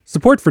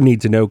Support for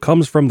Need to Know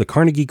comes from the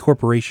Carnegie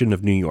Corporation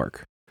of New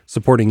York,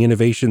 supporting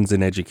innovations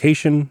in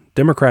education,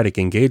 democratic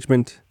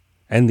engagement,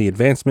 and the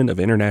advancement of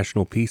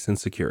international peace and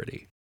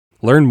security.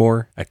 Learn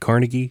more at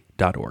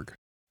carnegie.org.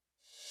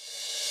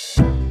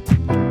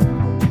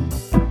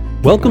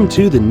 Welcome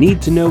to the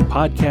Need to Know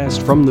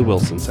podcast from the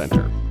Wilson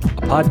Center,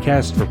 a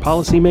podcast for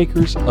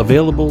policymakers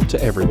available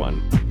to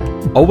everyone.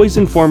 Always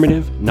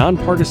informative,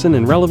 nonpartisan,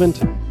 and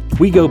relevant,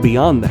 we go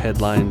beyond the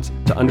headlines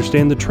to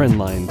understand the trend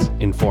lines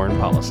in foreign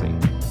policy.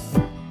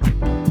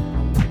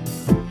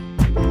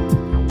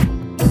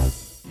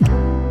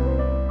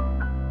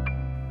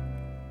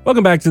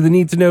 Welcome back to the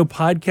Need to Know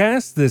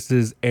podcast. This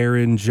is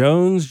Aaron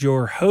Jones,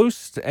 your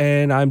host,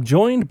 and I'm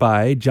joined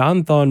by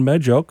John Thon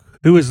Majok,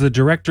 who is the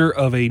director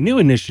of a new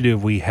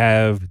initiative we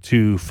have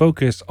to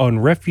focus on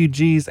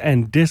refugees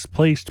and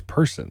displaced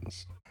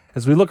persons.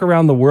 As we look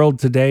around the world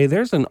today,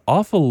 there's an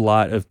awful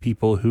lot of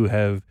people who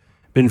have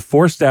been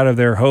forced out of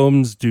their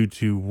homes due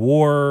to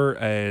war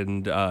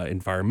and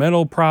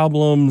environmental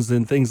problems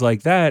and things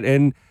like that.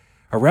 And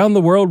around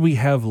the world, we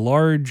have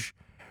large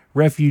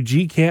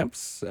refugee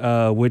camps,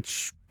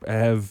 which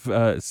have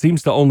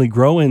seems to only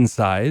grow in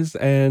size.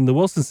 And the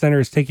Wilson Center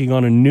is taking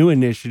on a new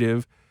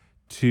initiative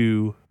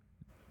to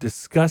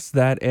discuss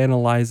that,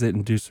 analyze it,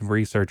 and do some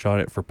research on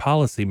it for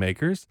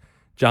policymakers.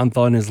 John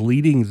Thon is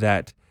leading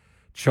that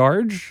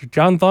charge.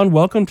 John Thon,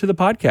 welcome to the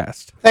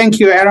podcast. Thank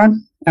you,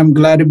 Aaron. I'm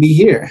glad to be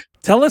here.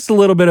 Tell us a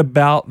little bit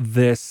about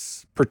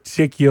this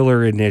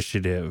particular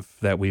initiative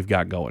that we've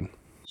got going.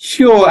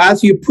 Sure.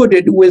 As you put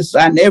it, with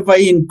an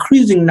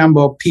ever-increasing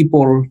number of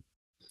people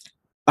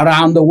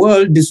around the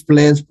world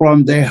displaced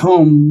from their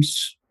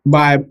homes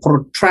by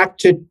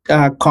protracted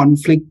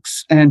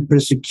conflicts and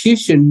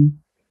persecution,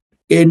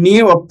 a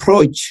new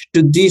approach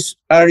to this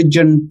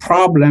urgent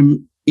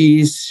problem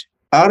is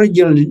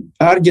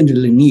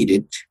urgently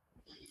needed.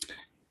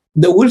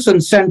 The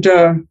Wilson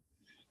Center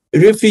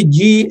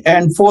Refugee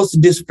and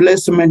Forced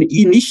Displacement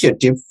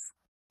Initiative,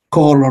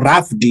 called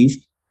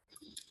RAFDI,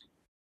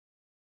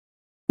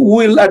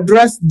 will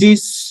address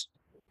this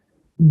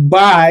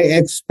by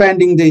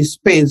expanding the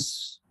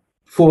space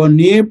for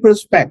new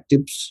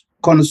perspectives,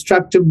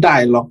 constructive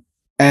dialogue,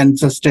 and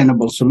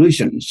sustainable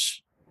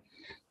solutions.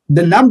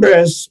 The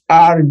numbers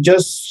are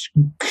just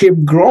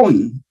keep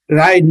growing.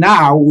 Right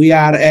now, we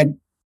are at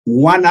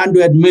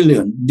 100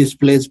 million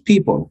displaced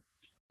people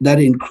that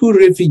include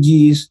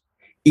refugees,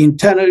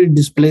 internally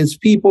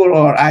displaced people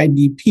or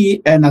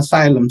IDP, and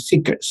asylum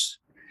seekers.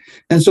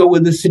 And so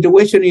with the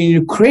situation in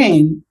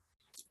Ukraine,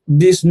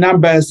 these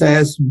numbers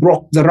has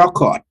broke the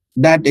record.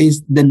 That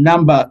is the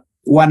number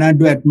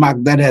 100 mark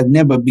that has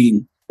never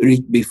been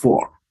reached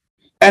before.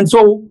 And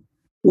so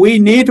we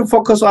need to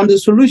focus on the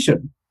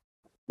solution.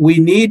 We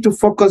need to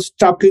focus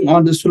talking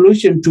on the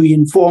solution to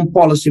inform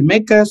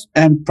policymakers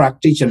and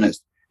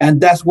practitioners. And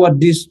that's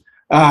what this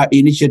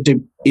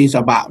initiative is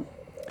about.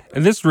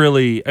 And this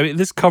really,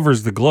 this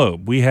covers the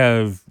globe. We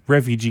have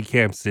refugee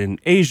camps in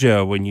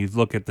Asia when you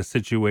look at the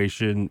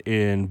situation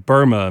in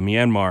Burma,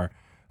 Myanmar,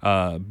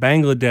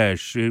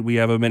 Bangladesh. We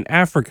have them in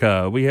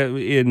Africa. We have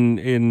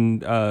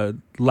in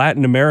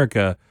Latin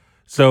America.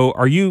 So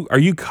are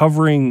you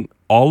covering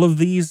all of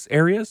these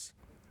areas?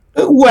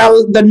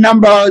 Well, the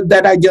number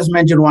that I just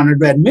mentioned,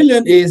 100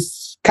 million,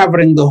 is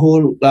covering the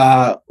whole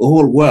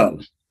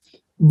world.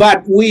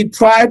 But we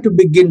try to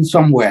begin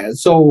somewhere.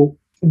 So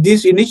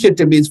this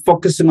initiative is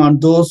focusing on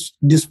those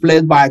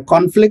displaced by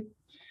conflict.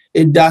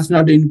 It does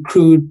not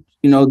include,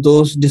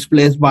 those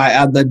displaced by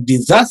other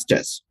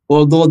disasters,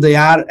 although they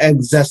are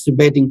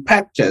exacerbating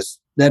factors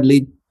that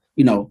lead,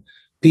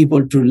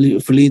 people to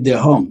flee their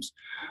homes.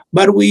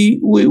 But we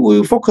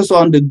focus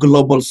on the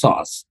global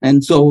source.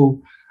 And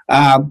so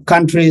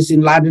countries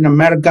in Latin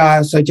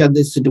America, such as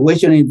the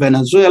situation in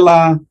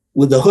Venezuela,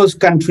 with the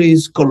host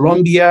countries,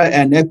 Colombia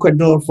and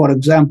Ecuador, for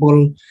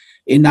example.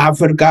 In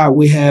Africa,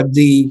 we have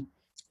the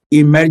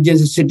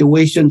emergency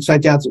situation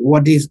such as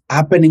what is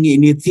happening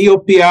in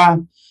Ethiopia.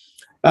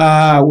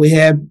 We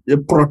have the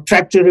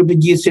protracted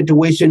refugee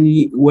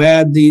situation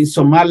where the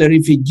Somali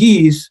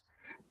refugees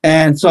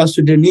and South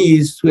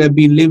Sudanese who have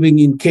been living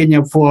in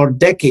Kenya for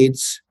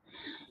decades.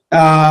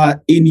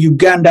 In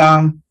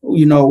Uganda,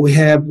 we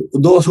have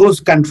those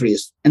host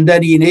countries. And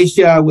then in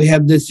Asia, we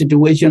have the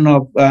situation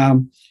of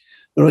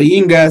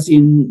Rohingyas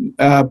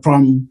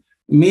from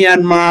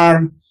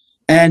Myanmar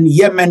and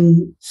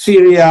Yemen,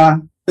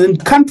 Syria,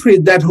 and countries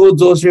that host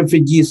those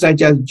refugees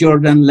such as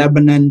Jordan,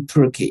 Lebanon,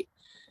 Turkey.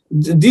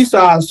 These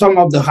are some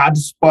of the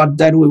hotspots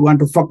that we want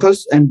to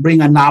focus and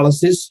bring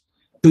analysis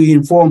to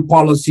inform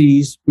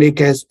policies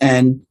makers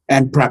and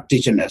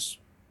practitioners.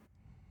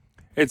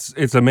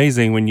 It's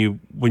amazing when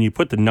you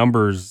put the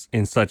numbers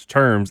in such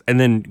terms, and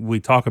then we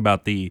talk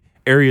about the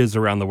areas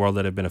around the world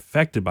that have been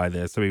affected by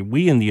this. I mean,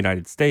 we in the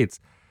United States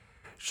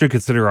should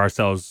consider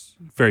ourselves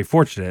very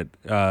fortunate.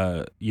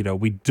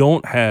 We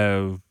don't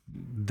have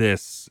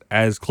this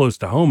as close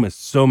to home as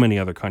so many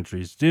other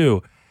countries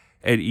do.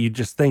 And you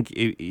just think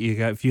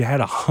if you had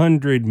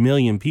 100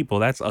 million people,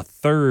 that's a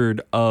third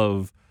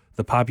of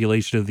the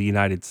population of the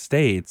United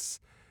States.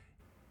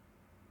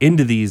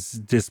 into these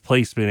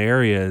displacement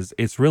areas,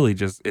 it's really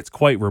just, it's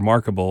quite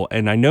remarkable.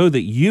 And I know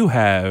that you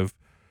have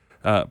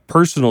a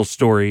personal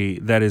story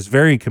that is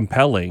very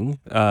compelling,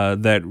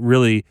 that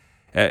really,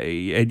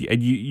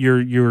 and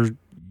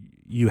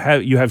you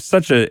have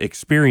such a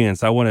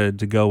experience. I wanted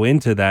to go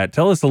into that.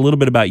 Tell us a little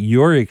bit about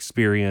your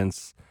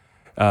experience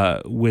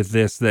with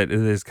this, that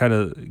is kind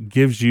of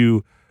gives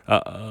you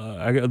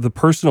the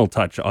personal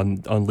touch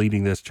on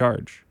leading this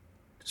charge.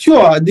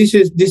 Sure, this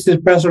is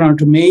personal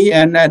to me,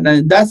 and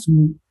that's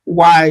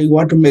why I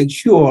want to make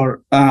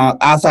sure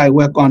as I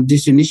work on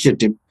this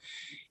initiative,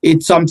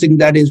 it's something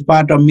that is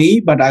part of me,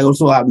 but I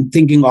also am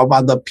thinking of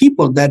other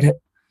people that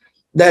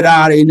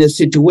are in a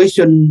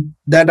situation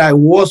that I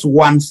was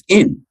once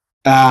in.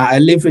 I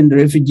lived in the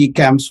refugee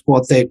camps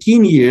for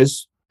 13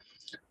 years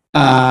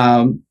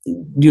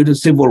due to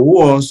civil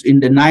wars in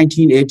the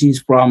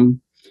 1980s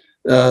from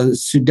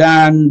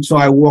Sudan. So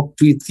I walked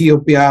to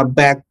Ethiopia,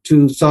 back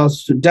to South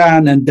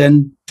Sudan, and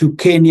then to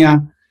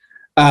Kenya,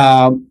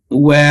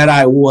 where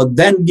I was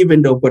then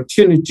given the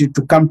opportunity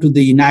to come to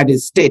the United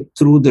States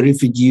through the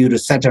Refugee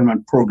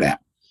Resettlement Program.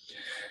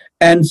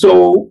 And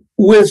so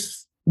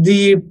with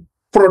the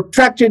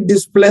protracted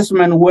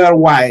displacement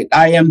worldwide,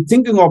 I am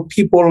thinking of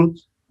people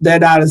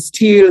that are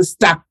still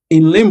stuck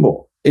in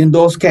limbo in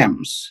those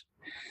camps.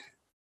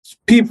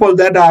 People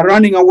that are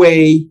running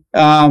away,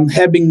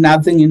 having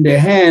nothing in their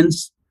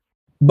hands,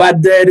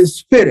 but their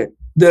spirit,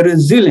 the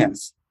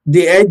resilience,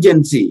 the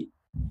agency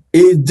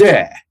is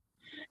there.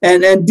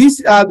 And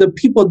these are the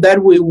people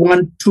that we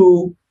want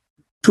to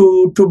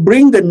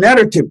bring the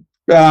narrative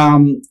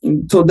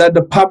so that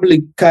the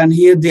public can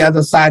hear the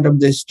other side of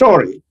the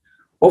story.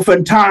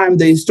 Oftentimes,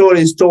 the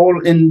story is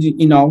told in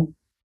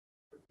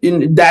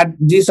that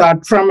these are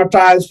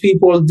traumatized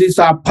people, these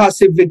are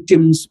passive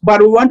victims, but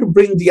we want to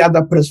bring the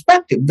other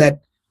perspective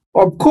that,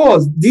 of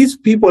course, these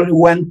people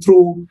went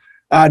through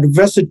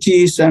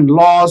adversities and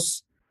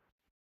loss,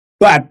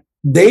 but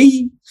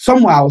they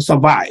somehow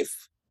survived.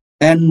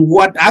 And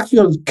what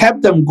actually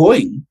kept them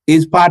going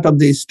is part of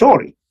the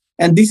story.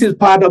 And this is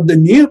part of the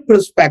new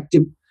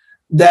perspective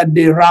that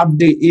the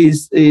RAFDI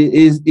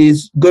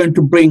is going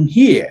to bring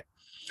here.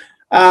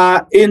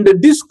 In the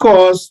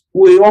discourse,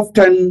 we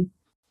often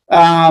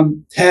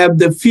have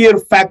the fear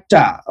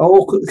factor.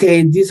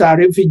 Okay, these are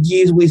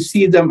refugees. We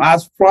see them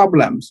as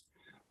problems.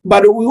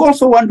 But we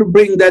also want to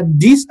bring that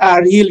these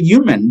are real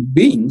human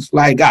beings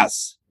like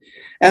us.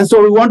 And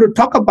so we want to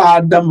talk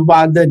about them,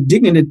 about their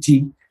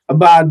dignity,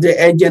 about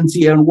the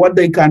agency and what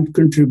they can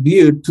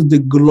contribute to the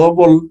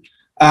global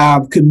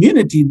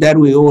community that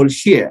we all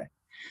share.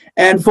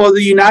 And for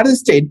the United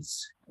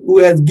States, who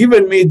has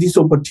given me this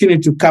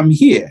opportunity to come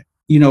here,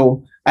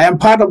 I am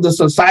part of the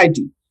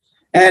society.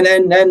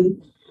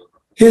 And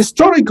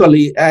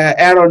historically,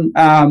 Aaron,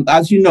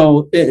 as you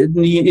know, in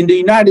the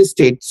United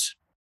States,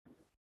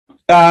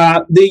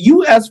 the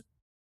U.S.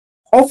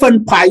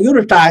 often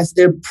prioritizes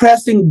the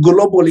pressing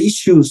global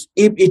issues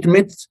if it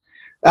meets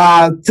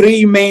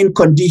three main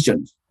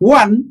conditions.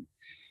 One,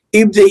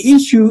 if the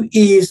issue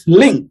is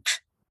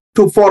linked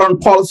to foreign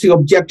policy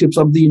objectives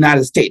of the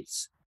United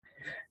States.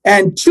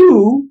 And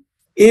two,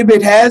 if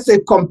it has a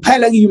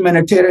compelling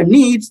humanitarian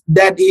needs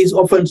that is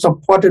often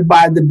supported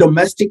by the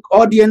domestic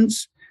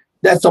audience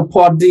that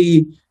support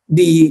the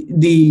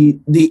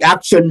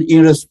action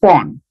in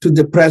response to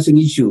the pressing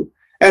issue.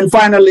 And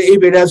finally,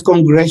 if it has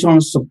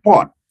congressional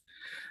support.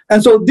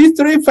 And so these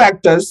three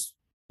factors,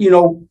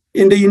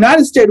 in the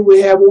United States,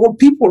 we have all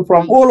people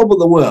from all over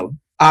the world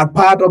are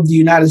part of the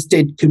United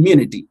States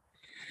community.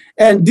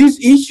 And these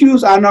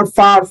issues are not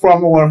far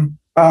from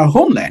our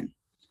homeland.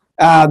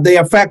 They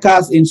affect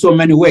us in so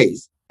many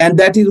ways. And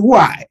that is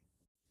why.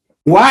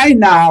 Why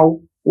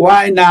now?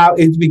 Why now?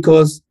 It's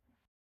because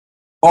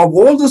of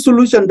all the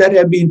solutions that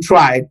have been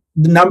tried,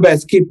 the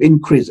numbers keep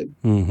increasing.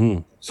 Mm-hmm.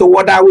 So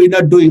what are we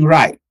not doing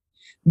right?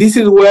 This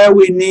is where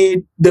we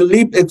need the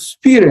lived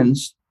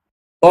experience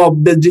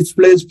of the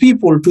displaced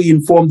people to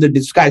inform the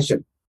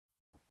discussion.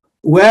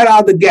 Where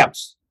are the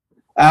gaps?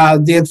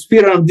 The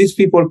experience of these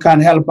people can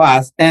help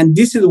us. And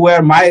this is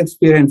where my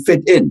experience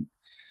fit in.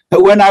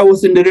 When I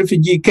was in the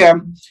refugee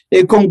camp,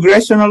 a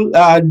congressional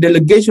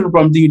delegation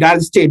from the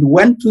United States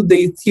went to the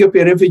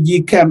Ethiopia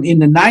refugee camp in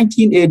the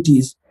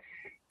 1980s.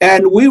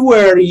 And we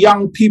were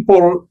young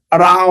people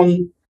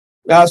around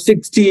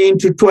 16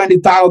 to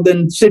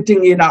 20,000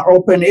 sitting in our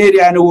open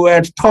area, and we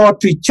were taught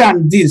to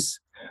chant this,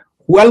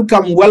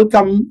 "Welcome,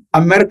 welcome,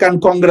 American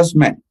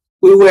congressman."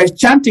 We were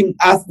chanting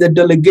as the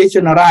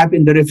delegation arrived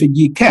in the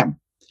refugee camp.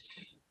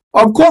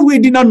 Of course, we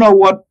did not know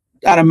what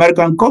an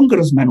American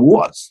congressman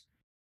was.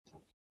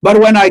 But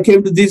when I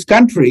came to this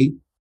country,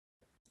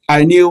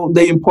 I knew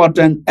the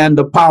importance and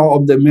the power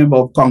of the member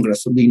of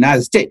Congress of the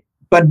United States.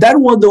 But that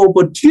was the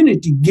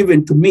opportunity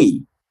given to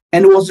me,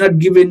 and it was not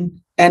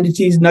given, and it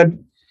is not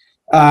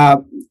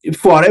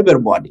for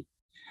everybody.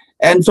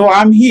 And so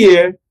I'm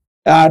here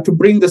to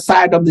bring the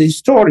side of the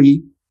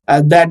story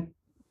that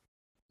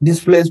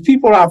displaced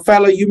people are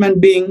fellow human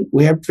beings.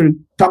 We have to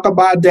talk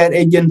about their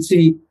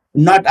agency,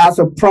 not as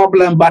a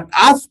problem, but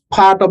as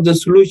part of the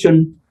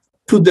solution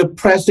to the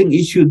pressing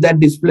issue that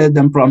displaced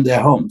them from their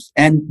homes.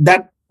 And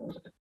that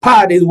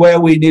part is where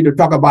we need to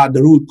talk about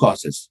the root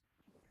causes.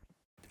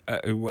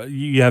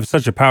 You have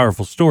such a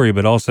powerful story,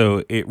 but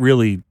also it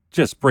really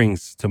just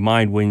brings to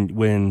mind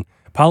when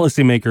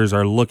policymakers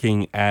are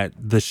looking at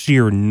the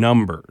sheer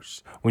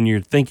numbers. When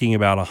you're thinking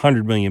about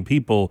 100 million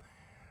people,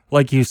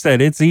 like you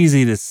said, it's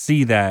easy to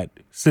see that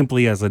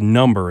simply as a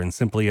number and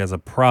simply as a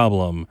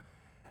problem.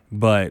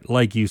 But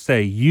like you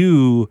say,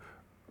 you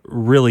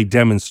really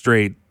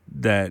demonstrate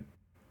that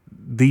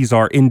these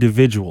are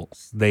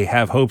individuals. They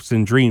have hopes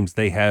and dreams.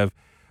 They have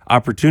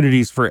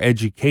opportunities for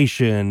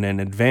education and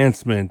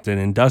advancement and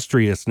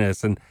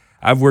industriousness. And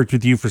I've worked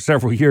with you for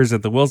several years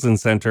at the Wilson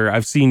Center.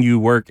 I've seen you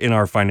work in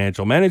our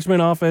financial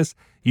management office.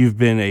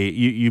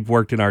 You've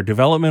worked in our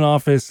development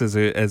office as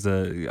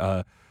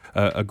a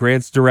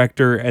grants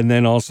director, and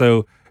then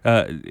also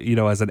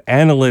as an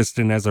analyst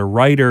and as a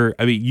writer.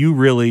 I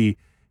mean,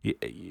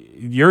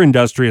 your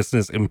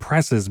industriousness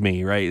impresses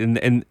me, right?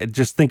 And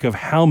just think of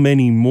how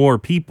many more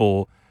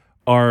people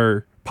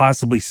are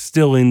possibly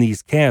still in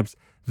these camps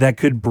that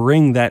could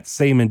bring that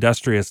same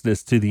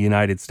industriousness to the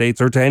United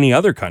States or to any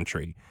other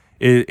country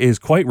is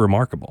quite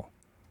remarkable.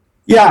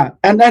 Yeah,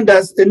 and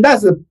that's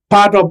a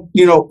part of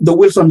the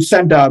Wilson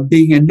Center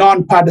being a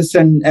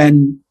nonpartisan,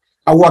 and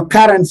our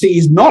currency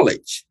is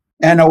knowledge,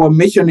 and our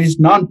mission is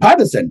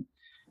nonpartisan.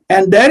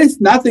 And there is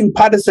nothing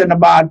partisan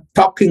about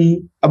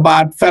talking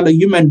about fellow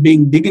human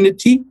being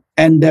dignity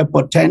and their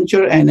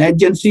potential and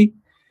agency.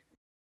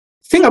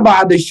 Think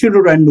about the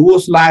children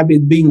whose life is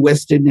being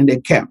wasted in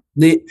the camp.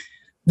 They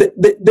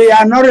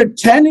are not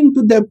returning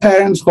to their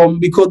parents' home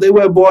because they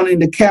were born in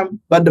the camp,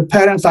 but the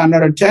parents are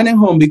not returning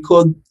home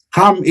because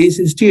harm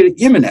is still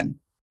imminent.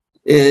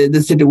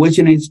 The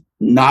situation is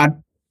not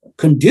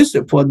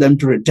conducive for them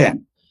to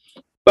return.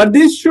 But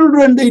these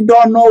children, they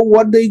don't know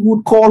what they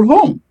would call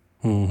home.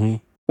 Mm-hmm.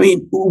 I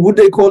mean, would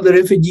they call the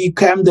refugee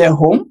camp their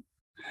home?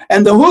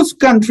 And the host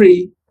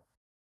country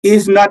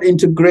is not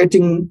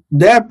integrating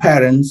their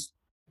parents,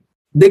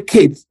 the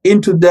kids,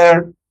 into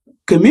their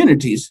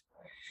communities.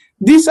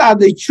 These are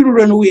the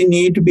children we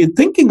need to be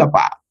thinking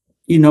about.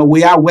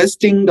 We are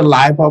wasting the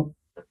life of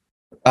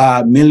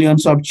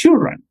millions of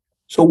children.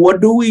 So what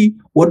do we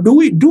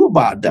do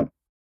about them?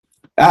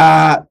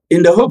 For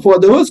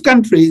the host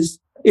countries,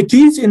 it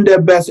is in their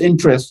best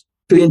interest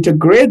to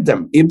integrate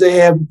them if they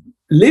have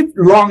lived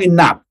long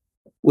enough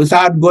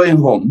without going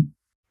home,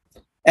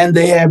 and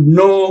they have they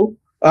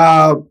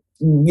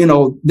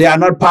are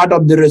not part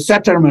of the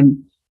resettlement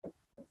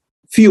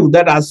few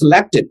that are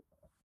selected.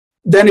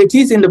 Then it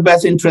is in the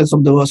best interest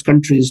of the host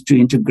countries to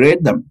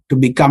integrate them to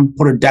become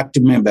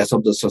productive members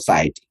of the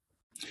society.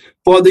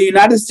 For the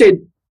United States,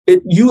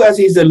 U.S.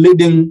 is a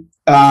leader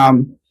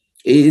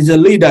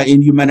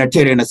in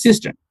humanitarian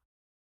assistance.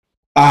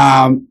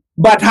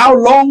 But how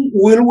long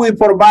will we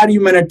provide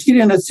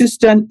humanitarian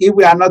assistance if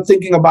we are not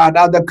thinking about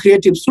other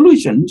creative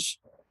solutions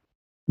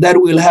that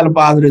will help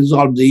us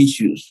resolve the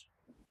issues?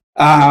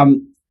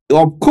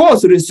 Of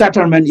course,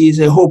 resettlement is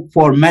a hope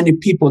for many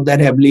people that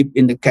have lived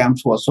in the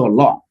camps for so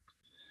long.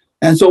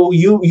 And so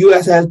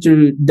U.S. has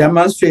to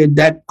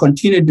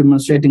continue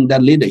demonstrating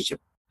that leadership.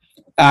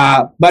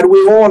 But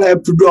we all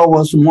have to do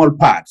our small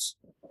parts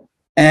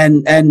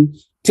and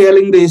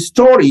telling the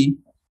story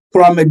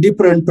from a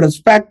different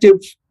perspective,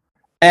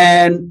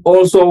 and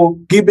also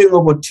giving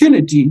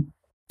opportunity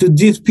to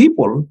these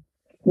people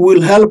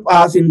will help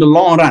us in the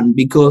long run,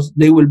 because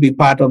they will be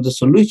part of the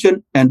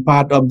solution and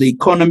part of the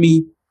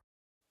economy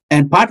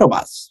and part of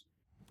us.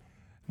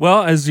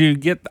 Well,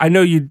 I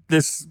know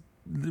this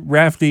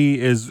RAFDI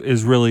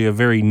is really a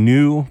very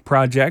new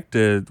project,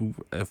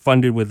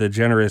 funded with a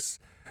generous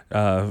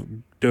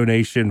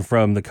donation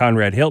from the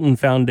Conrad Hilton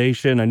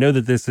Foundation. I know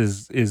that this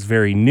is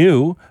very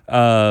new,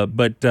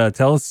 but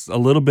tell us a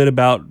little bit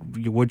about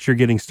what you're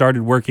getting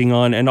started working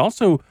on, and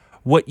also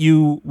what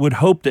you would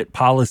hope that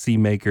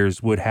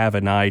policymakers would have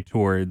an eye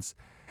towards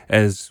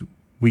as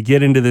we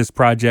get into this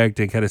project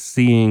and kind of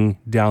seeing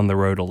down the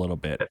road a little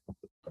bit.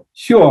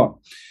 Sure.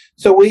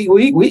 So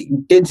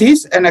it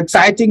is an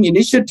exciting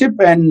initiative,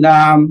 and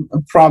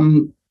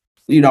from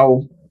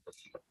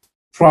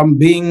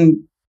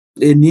being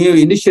a new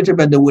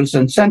initiative at the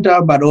Wilson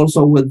Center, but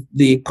also with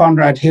the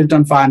Conrad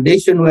Hilton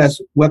Foundation, who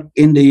has worked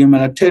in the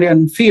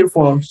humanitarian field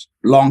for a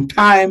long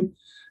time.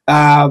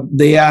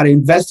 They are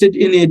invested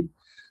in it.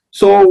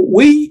 So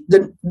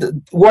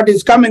what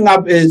is coming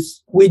up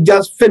is we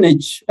just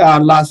finished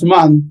last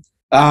month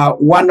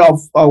one of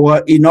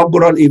our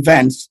inaugural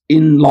events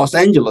in Los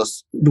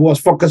Angeles. It was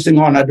focusing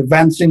on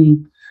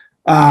advancing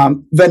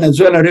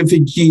Venezuelan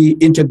refugee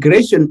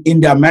integration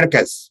in the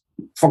Americas,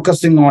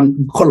 focusing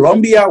on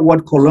Colombia.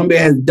 What Colombia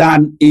has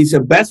done is a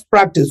best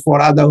practice for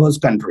other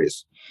host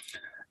countries.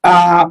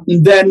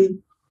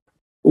 Then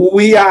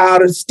we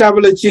are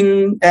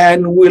establishing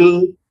and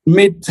will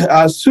meet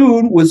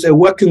soon with a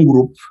working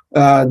group.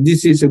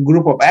 This is a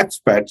group of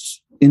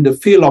experts in the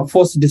field of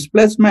forced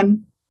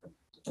displacement,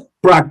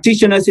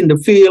 practitioners in the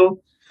field,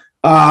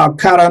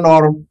 current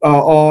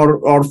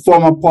or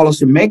former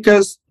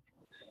policymakers.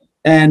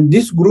 And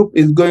this group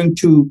is going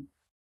to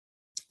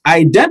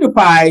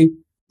identify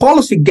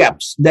policy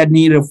gaps that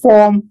need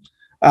reform,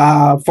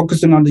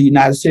 focusing on the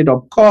United States,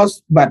 of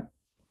course, but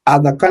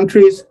other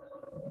countries.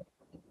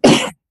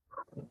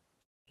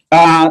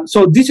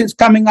 So this is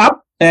coming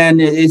up,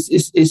 and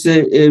it's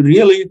a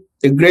really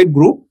a great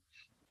group.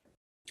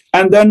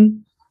 And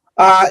then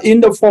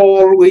in the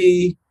fall,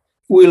 we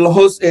will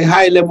host a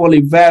high-level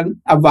event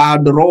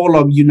about the role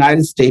of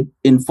United States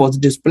in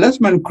forced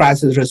displacement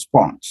crisis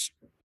response.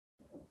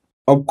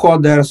 Of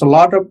course, there's a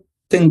lot of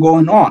things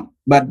going on,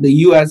 but the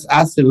U.S.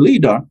 as a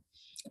leader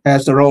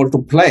has a role to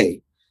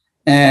play.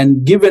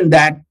 And given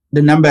that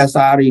the numbers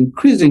are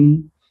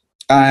increasing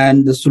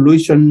and the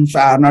solutions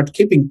are not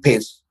keeping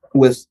pace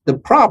with the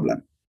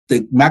problem,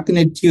 the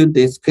magnitude,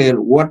 the scale,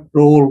 what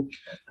role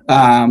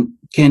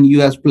can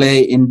U.S. play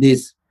in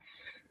this?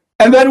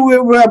 And then we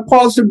were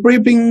policy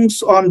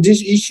briefings on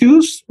these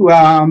issues,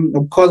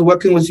 of course,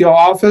 working with your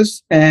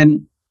office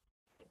and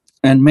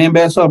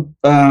members of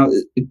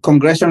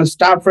congressional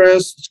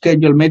staffers,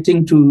 schedule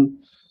meeting to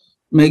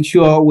make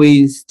sure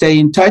we stay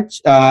in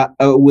touch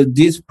with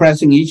these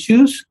pressing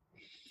issues.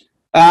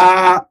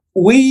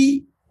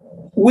 We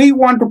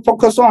want to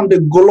focus on the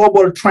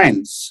global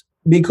trends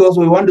because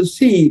we want to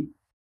see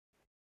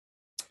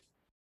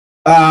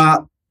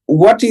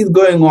what is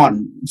going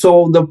on.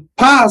 So the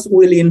past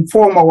will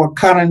inform our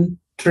current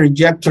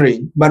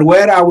trajectory, but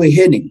where are we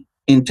heading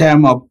in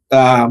terms of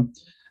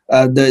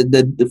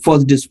the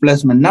forced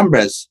displacement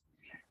numbers?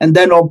 And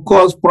then, of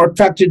course,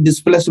 protracted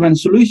displacement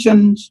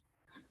solutions,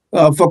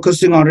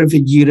 focusing on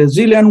refugee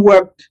resilient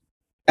work,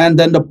 and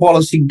then the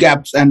policy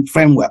gaps and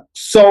framework.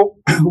 So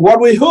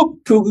what we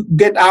hope to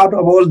get out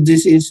of all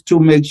this is to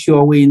make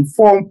sure we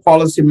inform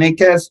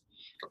policymakers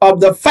of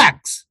the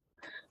facts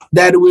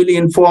that will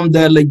inform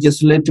their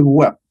legislative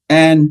work.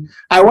 And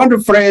I want to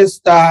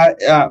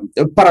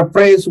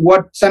paraphrase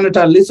what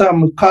Senator Lisa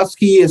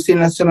Murkowski, a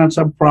senior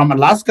senator from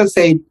Alaska,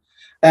 said,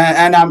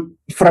 and I'm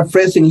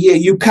paraphrasing here: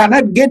 you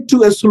cannot get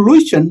to a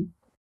solution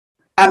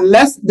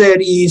unless there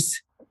is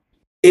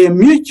a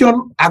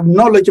mutual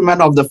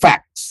acknowledgement of the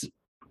facts.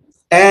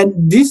 And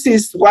this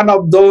is one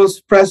of those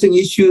pressing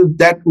issues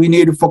that we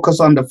need to focus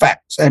on the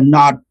facts and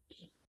not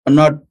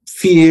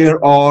fear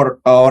or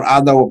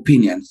other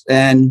opinions.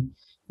 And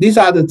these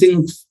are the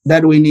things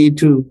that we need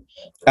to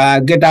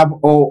get up,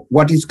 or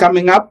what is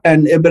coming up,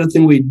 and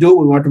everything we do,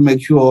 we want to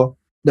make sure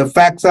the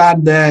facts are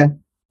there.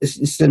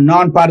 It's a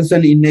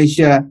non-partisan in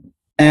nature,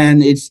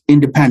 and it's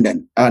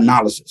independent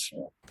analysis.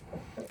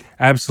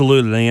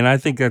 Absolutely, and I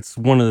think that's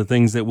one of the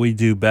things that we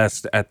do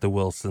best at the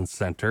Wilson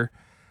Center.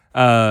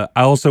 I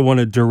also want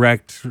to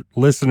direct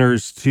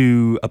listeners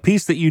to a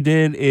piece that you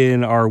did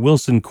in our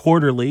Wilson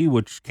Quarterly,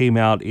 which came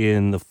out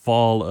in the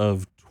fall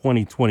of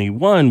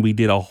 2021. We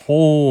did a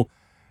whole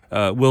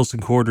Wilson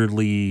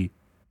Quarterly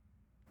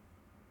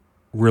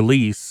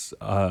release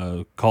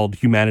called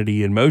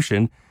Humanity in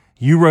Motion.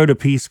 You wrote a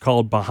piece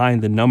called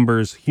Behind the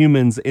Numbers,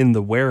 Humans in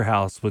the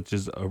Warehouse, which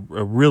is a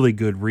really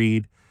good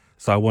read.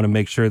 So I want to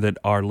make sure that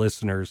our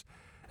listeners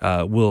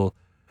will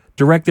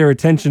direct their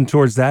attention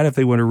towards that if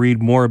they want to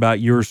read more about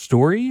your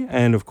story.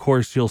 And of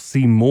course, you'll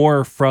see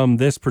more from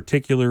this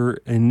particular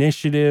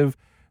initiative.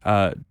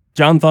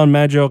 John Thon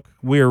Majok,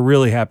 we are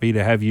really happy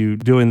to have you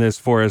doing this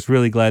for us.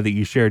 Really glad that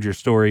you shared your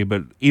story,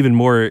 but even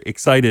more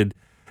excited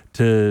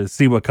to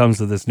see what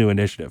comes of this new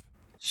initiative.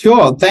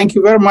 Sure. Thank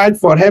you very much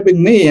for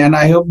having me. And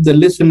I hope the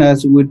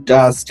listeners would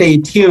stay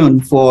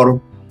tuned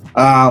for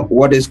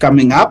what is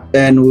coming up.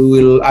 And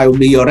I will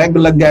be your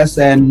regular guest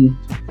and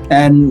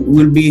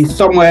we'll be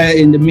somewhere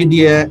in the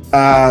media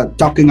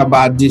talking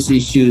about these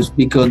issues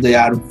because they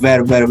are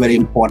very, very, very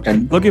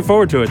important. Looking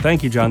forward to it.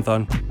 Thank you, John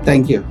Thon.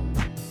 Thank you.